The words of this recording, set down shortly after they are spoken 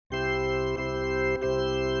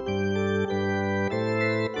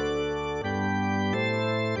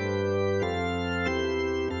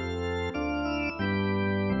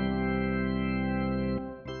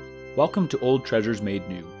Welcome to Old Treasures Made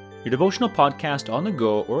New, your devotional podcast on the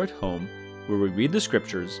go or at home, where we read the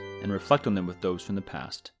scriptures and reflect on them with those from the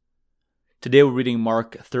past. Today we're reading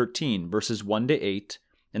Mark 13, verses 1 to 8,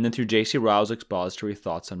 and then through J.C. Ryle's expository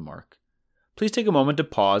thoughts on Mark. Please take a moment to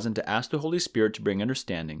pause and to ask the Holy Spirit to bring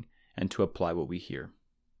understanding and to apply what we hear.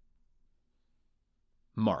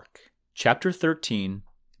 Mark, chapter 13,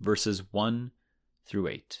 verses 1 through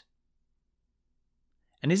 8.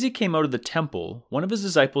 And as he came out of the temple, one of his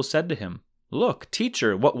disciples said to him, "Look,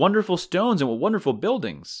 teacher, what wonderful stones and what wonderful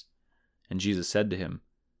buildings!" And Jesus said to him,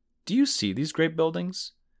 "Do you see these great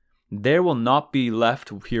buildings? There will not be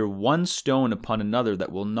left here one stone upon another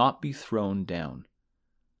that will not be thrown down."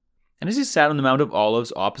 And as he sat on the Mount of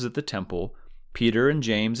Olives opposite the temple, Peter and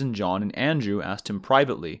James and John and Andrew asked him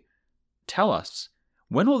privately, "Tell us,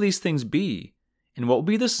 when will these things be? And what will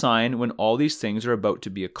be the sign when all these things are about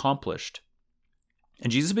to be accomplished?"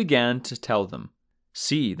 And Jesus began to tell them,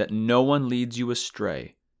 "See that no one leads you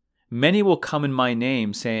astray. Many will come in my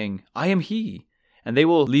name, saying, 'I am he,' and they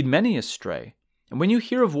will lead many astray. And when you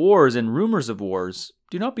hear of wars and rumors of wars,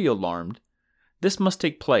 do not be alarmed. This must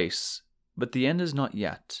take place, but the end is not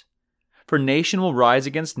yet. For nation will rise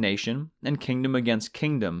against nation, and kingdom against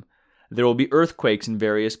kingdom. There will be earthquakes in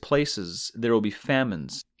various places. There will be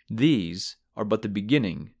famines. These are but the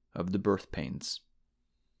beginning of the birth pains."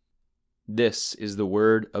 This is the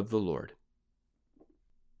word of the Lord.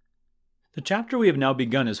 The chapter we have now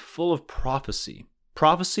begun is full of prophecy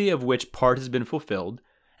of which part has been fulfilled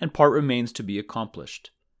and part remains to be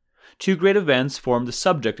accomplished. Two great events form the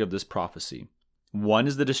subject of this prophecy. One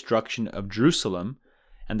is the destruction of Jerusalem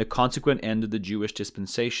and the consequent end of the Jewish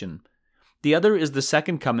dispensation. The other is the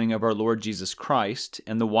second coming of our Lord Jesus Christ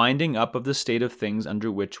and the winding up of the state of things under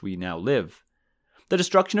which we now live. The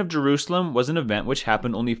destruction of Jerusalem was an event which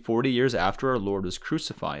happened only 40 years after our Lord was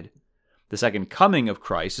crucified. The second coming of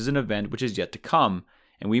Christ is an event which is yet to come,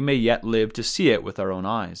 and we may yet live to see it with our own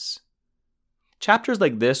eyes. Chapters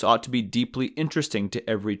like this ought to be deeply interesting to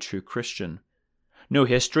every true Christian. No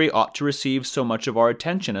history ought to receive so much of our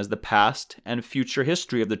attention as the past and future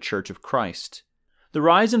history of the Church of Christ. The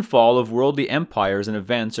rise and fall of worldly empires and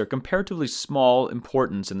events are comparatively small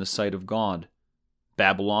importance in the sight of God.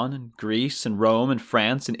 Babylon and Greece and Rome and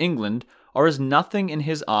France and England are as nothing in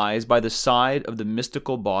his eyes by the side of the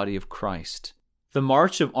mystical body of Christ. The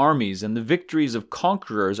march of armies and the victories of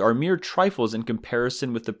conquerors are mere trifles in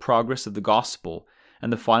comparison with the progress of the gospel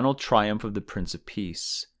and the final triumph of the Prince of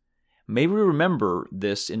Peace. May we remember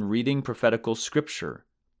this in reading prophetical scripture.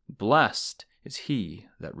 Blessed is he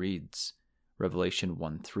that reads. Revelation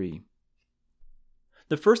 1:3.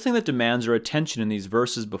 The first thing that demands our attention in these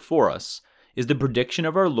verses before us is the prediction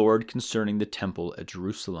of our Lord concerning the temple at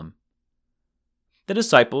Jerusalem. The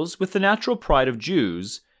disciples, with the natural pride of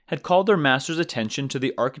Jews, had called their master's attention to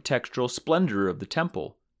the architectural splendor of the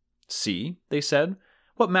temple. "See," they said,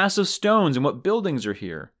 "what massive stones and what buildings are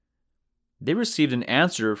here." They received an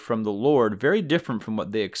answer from the Lord very different from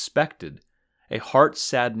what they expected, a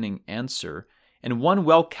heart-saddening answer, and one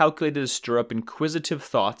well calculated to stir up inquisitive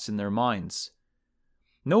thoughts in their minds.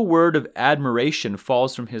 No word of admiration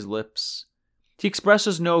falls from his lips. He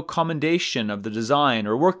expresses no commendation of the design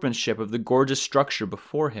or workmanship of the gorgeous structure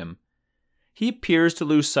before him. He appears to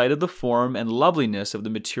lose sight of the form and loveliness of the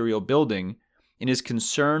material building in his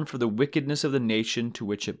concern for the wickedness of the nation to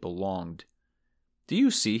which it belonged. "Do you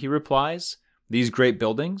see," he replies, "these great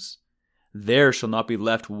buildings? There shall not be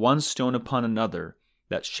left one stone upon another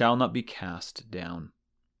that shall not be cast down."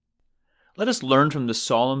 Let us learn from the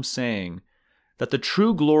solemn saying that the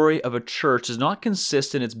true glory of a church does not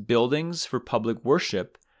consist in its buildings for public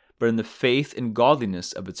worship, but in the faith and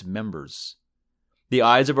godliness of its members. The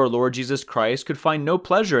eyes of our Lord Jesus Christ could find no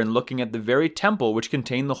pleasure in looking at the very temple which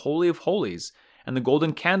contained the Holy of Holies and the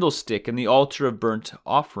golden candlestick and the altar of burnt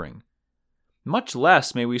offering. Much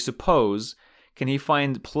less, may we suppose, can he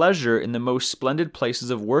find pleasure in the most splendid places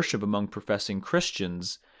of worship among professing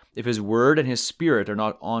Christians, if his word and his spirit are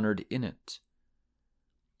not honored in it.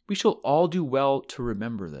 We shall all do well to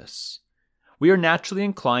remember this. We are naturally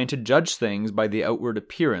inclined to judge things by the outward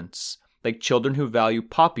appearance, like children who value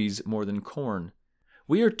poppies more than corn.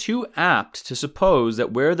 We are too apt to suppose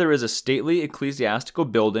that where there is a stately ecclesiastical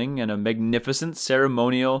building and a magnificent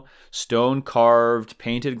ceremonial, stone-carved,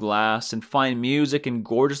 painted glass, and fine music and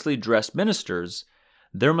gorgeously dressed ministers,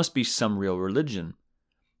 there must be some real religion.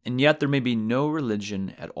 And yet there may be no religion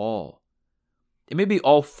at all. It may be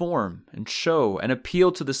all form and show and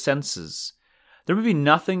appeal to the senses. There may be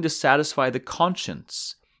nothing to satisfy the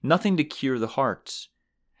conscience, nothing to cure the heart.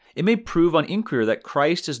 It may prove on inquiry that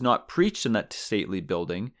Christ is not preached in that stately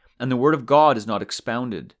building, and the word of God is not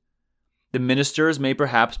expounded. The ministers may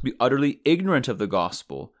perhaps be utterly ignorant of the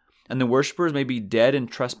gospel, and the worshippers may be dead in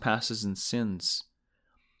trespasses and sins.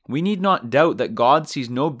 We need not doubt that God sees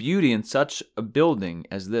no beauty in such a building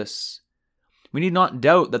as this. We need not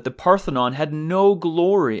doubt that the Parthenon had no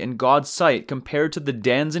glory in God's sight compared to the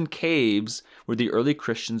dens and caves where the early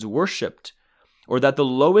Christians worshipped, or that the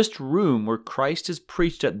lowest room where Christ is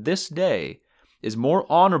preached at this day is more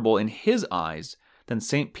honorable in his eyes than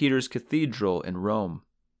St. Peter's Cathedral in Rome.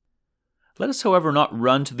 Let us, however, not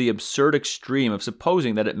run to the absurd extreme of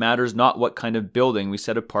supposing that it matters not what kind of building we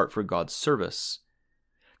set apart for God's service.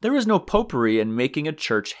 There is no popery in making a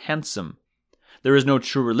church handsome. There is no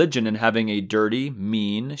true religion in having a dirty,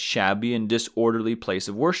 mean, shabby, and disorderly place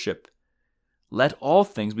of worship. Let all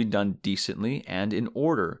things be done decently and in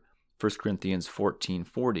order, 1 Corinthians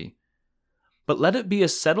 14:40. But let it be a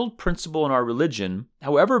settled principle in our religion,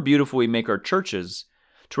 however beautiful we make our churches,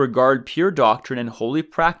 to regard pure doctrine and holy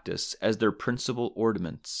practice as their principal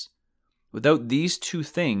ornaments. Without these two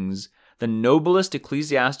things, the noblest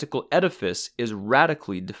ecclesiastical edifice is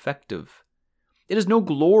radically defective. It is no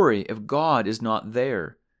glory if God is not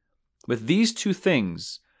there. With these two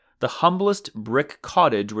things, the humblest brick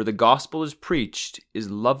cottage where the gospel is preached is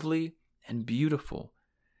lovely and beautiful.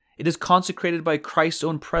 It is consecrated by Christ's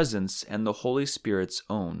own presence and the Holy Spirit's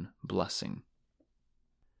own blessing.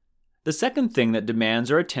 The second thing that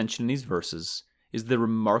demands our attention in these verses is the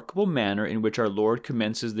remarkable manner in which our Lord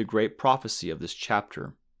commences the great prophecy of this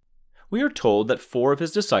chapter. We are told that 4 of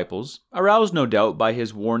his disciples, aroused no doubt by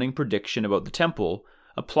his warning prediction about the temple,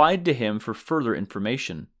 applied to him for further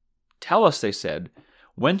information. "Tell us," they said,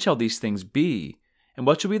 "when shall these things be? And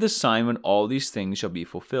what shall be the sign when all these things shall be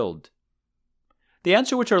fulfilled?" The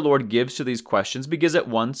answer which our Lord gives to these questions begins at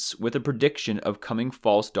once with a prediction of coming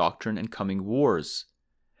false doctrine and coming wars.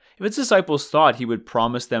 If his disciples thought he would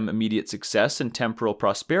promise them immediate success and temporal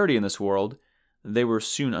prosperity in this world, they were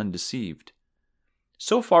soon undeceived.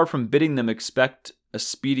 So far from bidding them expect a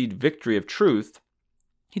speedy victory of truth,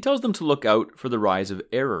 he tells them to look out for the rise of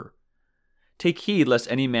error. "Take heed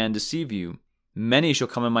lest any man deceive you. Many shall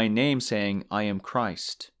come in my name, saying, 'I am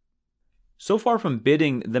Christ.'" So far from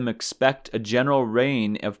bidding them expect a general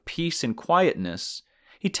reign of peace and quietness,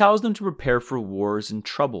 he tells them to prepare for wars and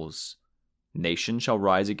troubles. "Nation shall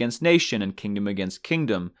rise against nation, and kingdom against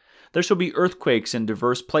kingdom. There shall be earthquakes in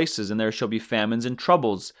diverse places, and there shall be famines and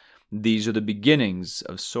troubles. These are the beginnings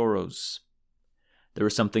of sorrows." There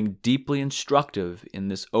is something deeply instructive in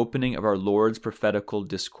this opening of our Lord's prophetical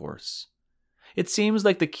discourse. It seems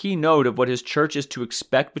like the keynote of what his church is to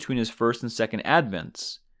expect between his first and second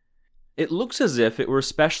advents. It looks as if it were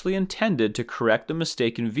especially intended to correct the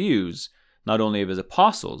mistaken views, not only of his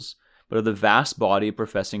apostles, but of the vast body of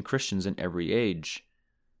professing Christians in every age.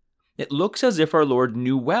 It looks as if our Lord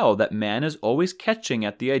knew well that man is always catching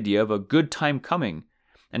at the idea of a good time coming,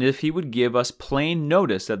 and if he would give us plain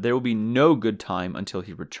notice that there will be no good time until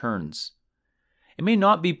he returns. It may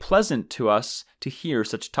not be pleasant to us to hear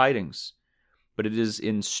such tidings, but it is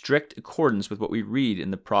in strict accordance with what we read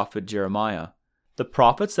in the prophet Jeremiah. The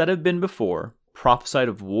prophets that have been before prophesied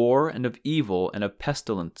of war and of evil and of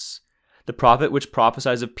pestilence. The prophet which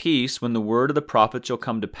prophesies of peace, when the word of the prophet shall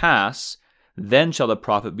come to pass, then shall the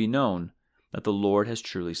prophet be known, that the Lord has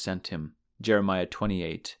truly sent him. Jeremiah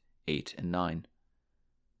 28:8-9.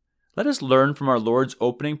 Let us learn from our Lord's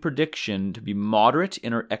opening prediction to be moderate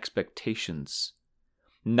in our expectations.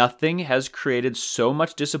 Nothing has created so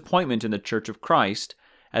much disappointment in the Church of Christ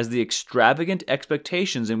as the extravagant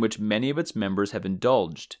expectations in which many of its members have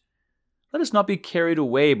indulged. Let us not be carried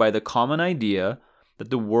away by the common idea that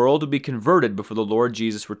the world will be converted before the Lord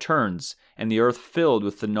Jesus returns, and the earth filled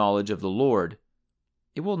with the knowledge of the Lord.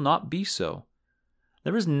 It will not be so.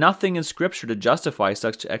 There is nothing in Scripture to justify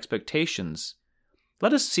such expectations.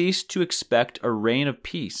 Let us cease to expect a reign of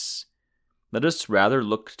peace. Let us rather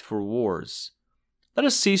look for wars. Let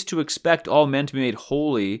us cease to expect all men to be made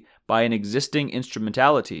holy by an existing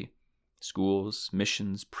instrumentality, schools,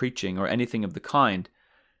 missions, preaching, or anything of the kind.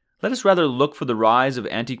 Let us rather look for the rise of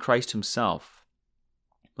Antichrist himself.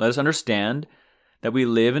 Let us understand that we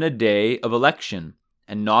live in a day of election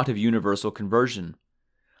and not of universal conversion.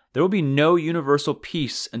 There will be no universal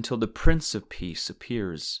peace until the Prince of Peace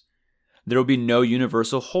appears. There will be no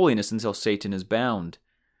universal holiness until Satan is bound.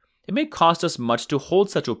 It may cost us much to hold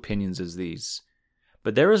such opinions as these,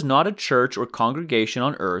 but there is not a church or congregation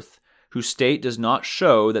on earth whose state does not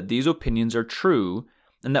show that these opinions are true,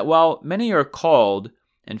 and that while many are called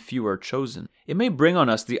and few are chosen, it may bring on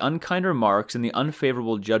us the unkind remarks and the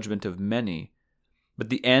unfavorable judgment of many, but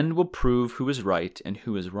the end will prove who is right and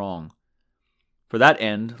who is wrong. For that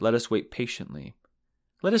end, let us wait patiently.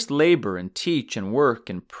 Let us labor and teach and work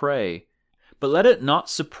and pray. But let it not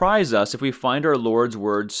surprise us if we find our Lord's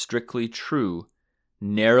words strictly true.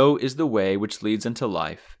 Narrow is the way which leads unto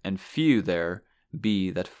life, and few there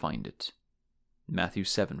be that find it. Matthew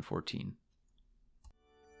 7:14.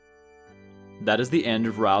 That is the end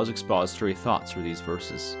of Ryle's expository thoughts for these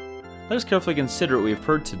verses. Let us carefully consider what we have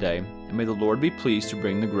heard today, and may the Lord be pleased to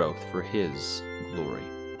bring the growth for His glory.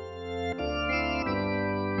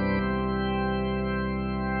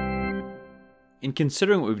 In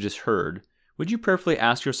considering what we've just heard, would you prayerfully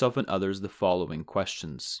ask yourself and others the following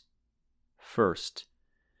questions? First,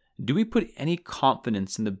 do we put any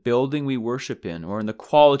confidence in the building we worship in, or in the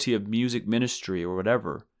quality of music ministry, or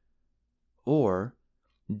whatever? Or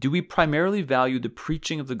do we primarily value the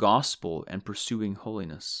preaching of the gospel and pursuing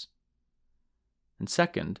holiness? And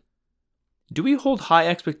second, do we hold high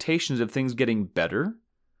expectations of things getting better,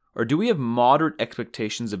 or do we have moderate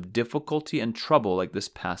expectations of difficulty and trouble like this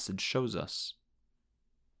passage shows us?